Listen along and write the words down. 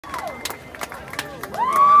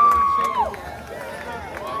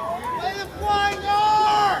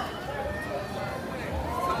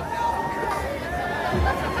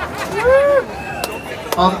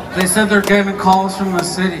Oh, they said they're getting calls from the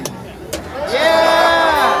city.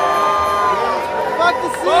 Yeah! Fuck the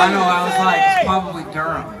city! I know, I was like, it's probably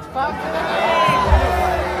Durham. Fuck that!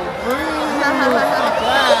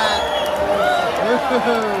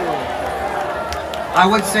 I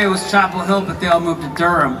would say it was Chapel Hill, but they all moved to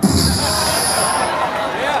Durham.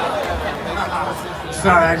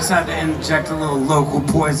 Sorry, I just had to inject a little local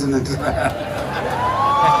poison into that.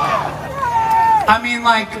 I mean,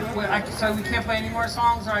 like, so we can't play any more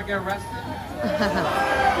songs or I get arrested?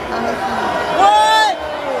 What?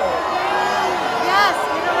 Yes,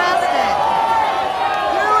 get arrested.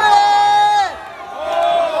 Do it!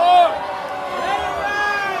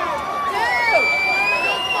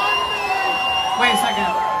 Wait a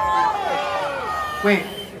second. Wait,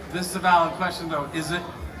 this is a valid question though. Is it?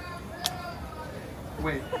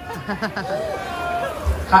 Wait.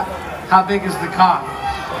 How big is the cock?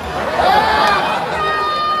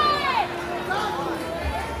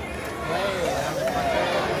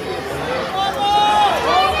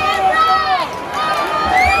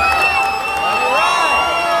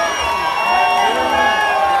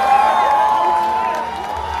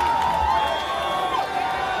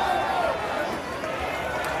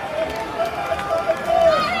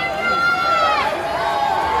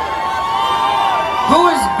 Who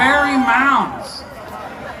is Barry Mounds?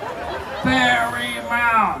 Barry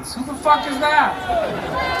Mounds. Who the fuck is that?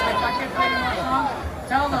 If I can't play any more songs,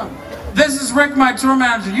 tell them. This is Rick, my tour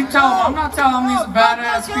manager. You tell them. I'm not telling these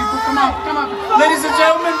badass people. Come on, come on. Ladies and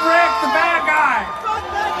gentlemen, Rick, the bad guy. Fuck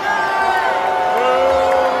that guy!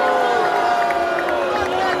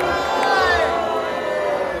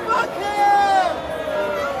 Fuck him!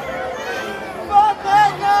 Fuck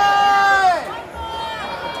that guy!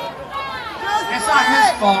 It's not his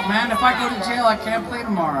fault, man. If I go to jail, I can't play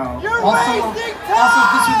tomorrow. You're Also, wasting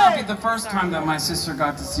this would not be time! the first time that my sister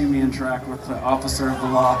got to see me interact with the officer of the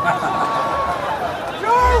law.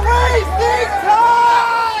 You're wasting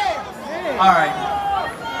time! All right.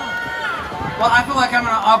 Well, I feel like I'm in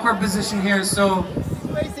an awkward position here, so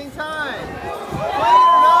Wasting time. Play it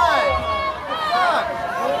or not? Fuck.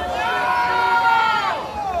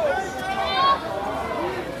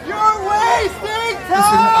 You're wasting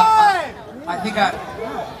listen. time!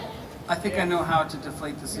 I think I know how to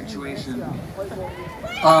deflate the situation.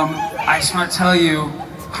 I just want to tell you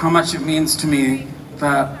how much it means to me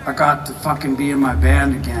that I got to fucking be in my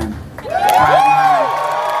band again.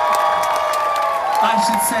 I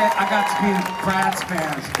should say I got to be in Brad's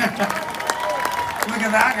band. Look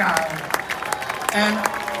at that guy. And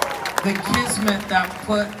the kismet that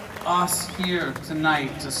put us here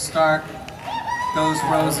tonight to start those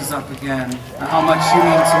roses up again, and how much you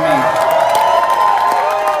mean to me.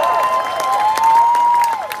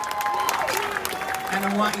 And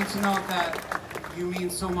I want you to know that you mean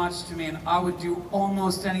so much to me, and I would do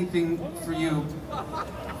almost anything for you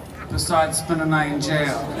besides spend a night in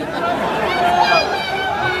jail.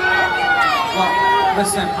 Well,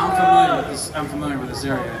 listen, I'm familiar with this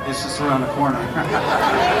area. It's just around the corner.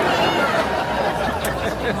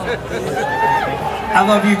 I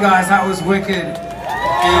love you guys. That was wicked.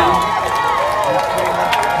 And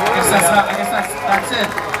I guess that's it.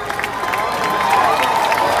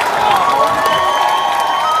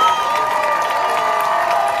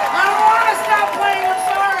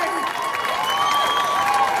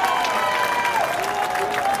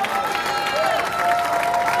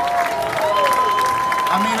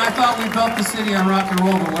 I mean, I thought we built the city on rock and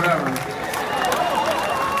roll, but whatever.